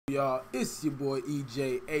Y'all, it's your boy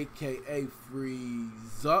EJ, aka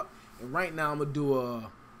Freeze Up, and right now I'm gonna do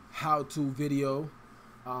a how-to video.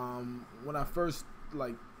 When I first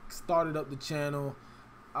started up the channel,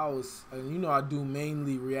 I do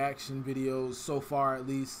mainly reaction videos so far, at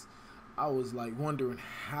least. I was wondering,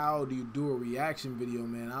 how do you do a reaction video,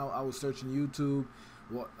 man? I was searching YouTube.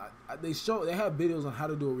 Well, they have videos on how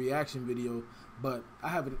to do a reaction video, but I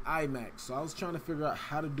have an Imac, so I was trying to figure out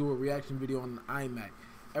how to do a reaction video on an Imac.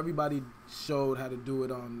 Everybody showed how to do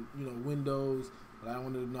it on Windows, but I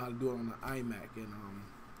wanted to know how to do it on the iMac, and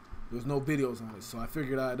there's no videos on it, so I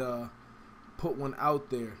figured I'd put one out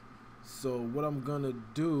there. So what I'm gonna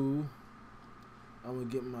do, I'm gonna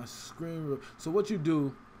get my screen. So what you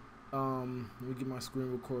do, let me get my screen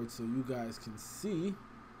record so you guys can see.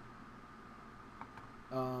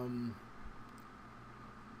 Hold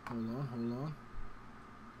on.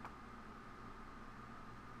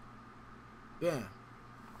 Yeah.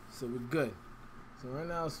 So we're good. So right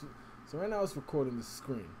now it's recording the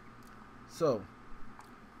screen. So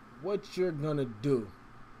what you're gonna do,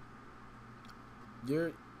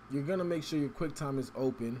 you're gonna make sure your QuickTime is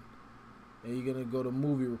open, and you're gonna go to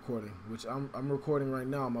movie recording, which I'm recording right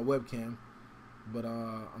now on my webcam, but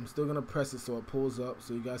I'm still gonna press it so it pulls up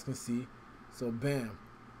so you guys can see. So bam,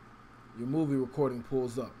 your movie recording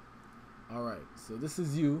pulls up. Alright, so this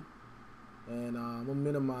is you, and I'm gonna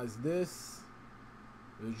minimize this.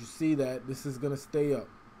 As you see that this is gonna stay up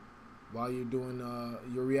while you're doing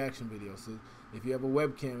your reaction video. So if you have a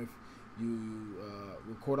webcam, if you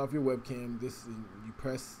record off your webcam, you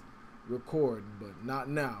press record, but not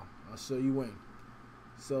now. I'll show you when.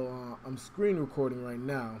 So I'm screen recording right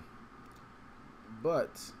now,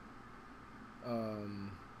 but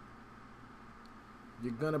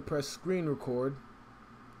you're gonna press screen record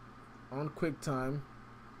on QuickTime.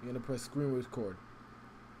 You're gonna press screen record.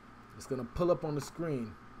 It's gonna pull up on the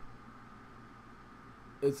screen.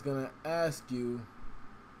 It's gonna ask you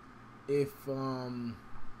if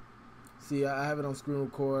see, I have it on screen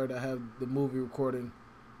record. I have the movie recording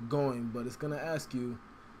going, but it's gonna ask you,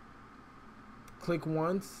 click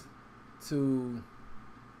once to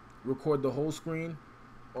record the whole screen,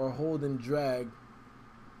 or hold and drag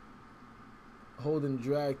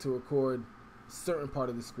to record a certain part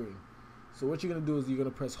of the screen. So what you're gonna do is you're gonna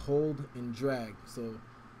press hold and drag. So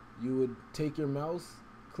you would take your mouse,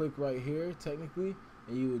 click right here technically,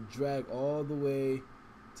 and you would drag all the way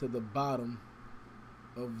to the bottom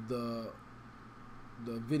of the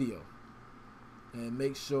video, and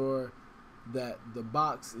make sure that the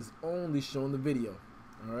box is only showing the video.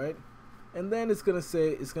 Alright, and then it's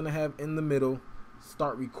gonna have in the middle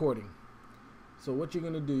start recording. So what you're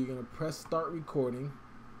gonna do, you're gonna press start recording,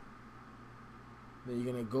 then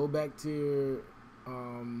you're gonna go back to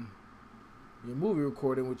your movie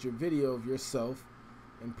recording with your video of yourself,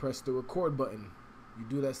 and press the record button. You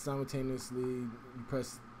do that simultaneously. You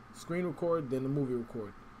press screen record, then the movie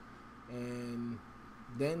record, and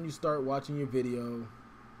then you start watching your video.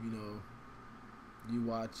 You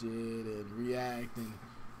watch it and react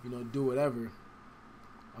and do whatever.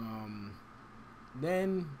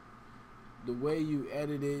 Then the way you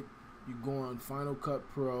edit it, you go on Final Cut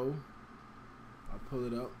Pro. I'll pull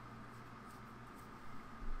it up.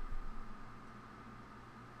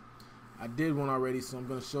 I did one already, so I'm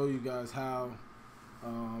going to show you guys how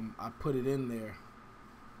I put it in there.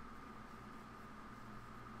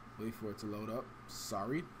 Wait for it to load up.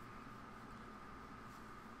 Sorry.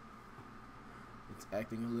 It's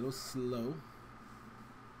acting a little slow.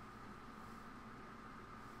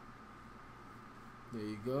 There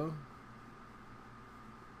you go.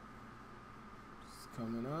 It's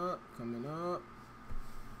coming up.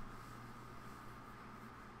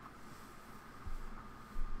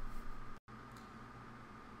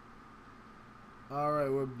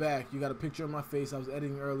 Alright, we're back. You got a picture of my face. I was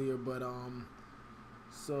editing earlier, but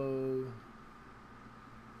so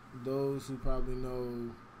those who probably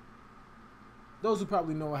know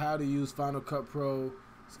how to use Final Cut Pro,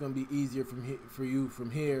 it's gonna be easier for you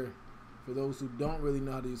from here. For those who don't really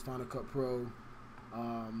know how to use Final Cut Pro,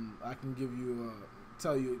 I can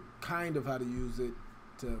tell you kind of how to use it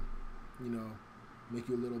to make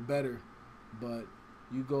you a little better. But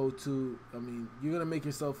you go to, you're gonna make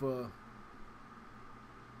yourself a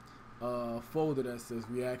folder that says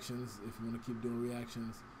reactions if you want to keep doing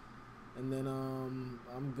reactions, and then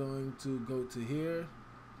I'm going to go to here.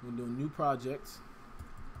 I'm gonna do a new project.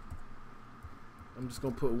 I'm just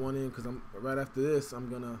gonna put one in because right after this I'm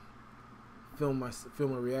gonna film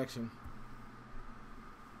a reaction.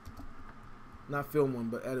 Not film one,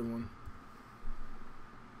 but edit one.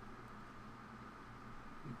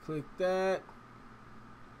 You click that.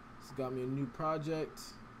 It's got me a new project.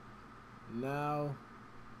 Now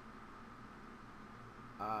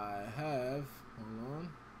I have, hold on,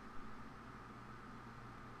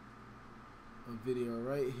 a video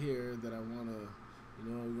right here that I want to, you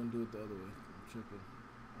know, we're going to do it the other way.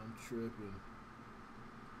 I'm tripping.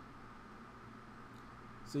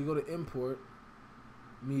 So you go to import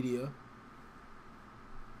media.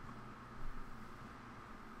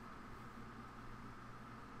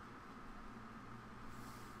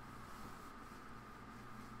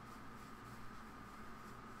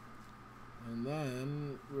 And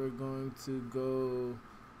then we're going to go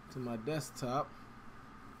to my desktop,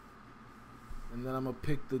 and then I'm gonna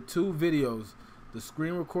pick the two videos, the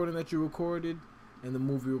screen recording that you recorded and the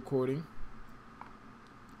movie recording.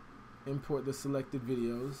 Import the selected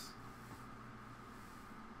videos,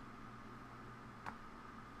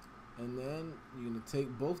 and then you're gonna take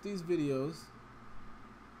both these videos,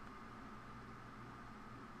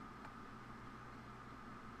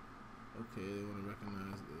 okay, they want to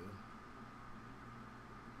recognize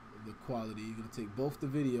the quality. You're gonna take both the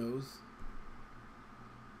videos,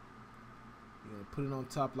 you're gonna put it on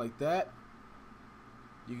top like that.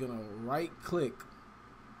 You're gonna right click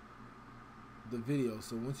the video.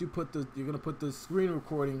 So once you put the, you're gonna put the screen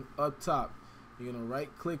recording up top. You're gonna right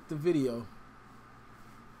click the video,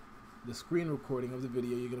 the screen recording of the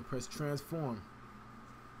video. You're gonna press transform.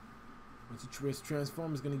 Once you press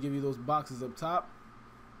transform, it's gonna give you those boxes up top.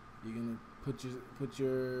 You're gonna put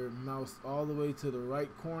your mouse all the way to the right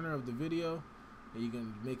corner of the video, and you're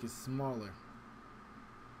gonna make it smaller.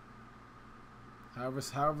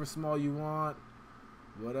 However small you want,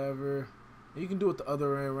 whatever. And you can do it the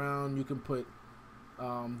other way around. You can put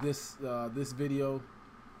this video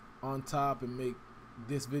on top and make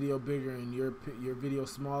this video bigger and your video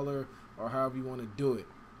smaller, or however you want to do it.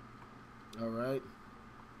 All right.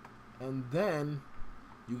 And then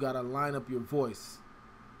you gotta line up your voice.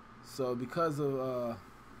 So because of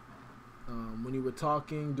when you were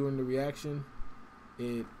talking during the reaction,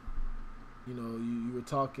 you were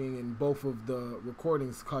talking and both of the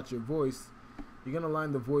recordings caught your voice, you're gonna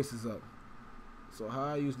line the voices up. So how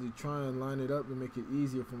I usually try and line it up to make it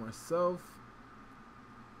easier for myself,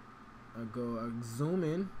 I zoom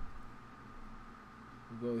in,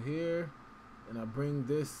 go here, and I bring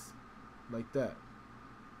this like that.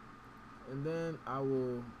 And then I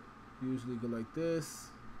will usually go like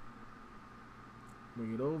this,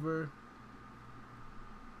 bring it over,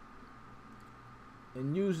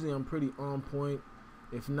 and usually I'm pretty on point.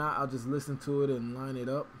 If not, I'll just listen to it and line it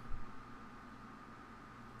up.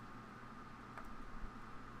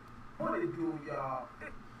 What it do, y'all?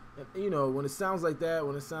 And, you know, when it sounds like that,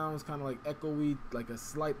 when it sounds kind of like echoey, like a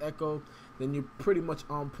slight echo, then you're pretty much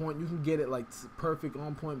on point. You can get it like perfect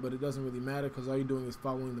on point, but it doesn't really matter because all you're doing is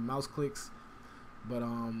following the mouse clicks. But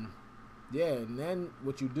yeah, and then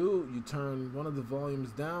what you do, you turn one of the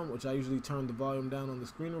volumes down, which I usually turn the volume down on the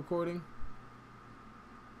screen recording,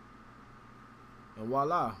 and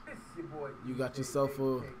voila, you got yourself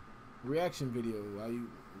a reaction video.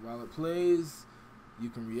 While it plays, you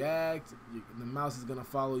can react. The mouse is gonna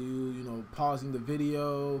follow you, you know, pausing the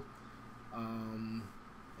video, and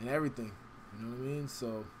everything. You know what I mean?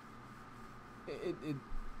 So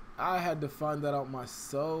I had to find that out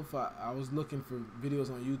myself. I was looking for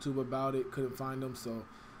videos on YouTube about it, couldn't find them, so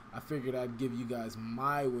I figured I'd give you guys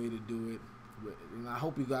my way to do it. And I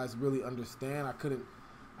hope you guys really understand. I couldn't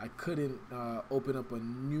open up a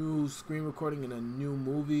new screen recording and a new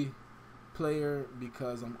movie player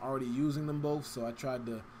because I'm already using them both, so I tried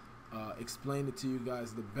to explain it to you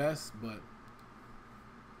guys the best, but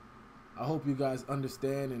I hope you guys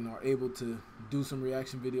understand and are able to do some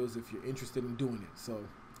reaction videos if you're interested in doing it. So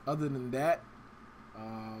other than that,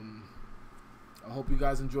 I hope you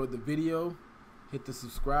guys enjoyed the video. Hit the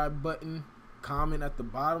subscribe button, comment at the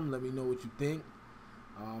bottom, let me know what you think.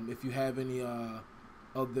 If you have any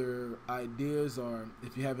other ideas, or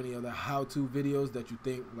if you have any other how-to videos that you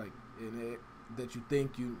think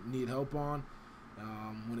you need help on,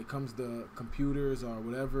 when it comes to computers or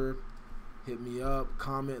whatever, hit me up,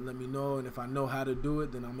 comment, let me know, and if I know how to do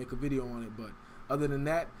it, then I'll make a video on it. But other than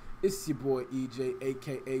that, it's your boy EJ,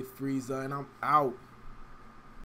 aka Frieza, and I'm out.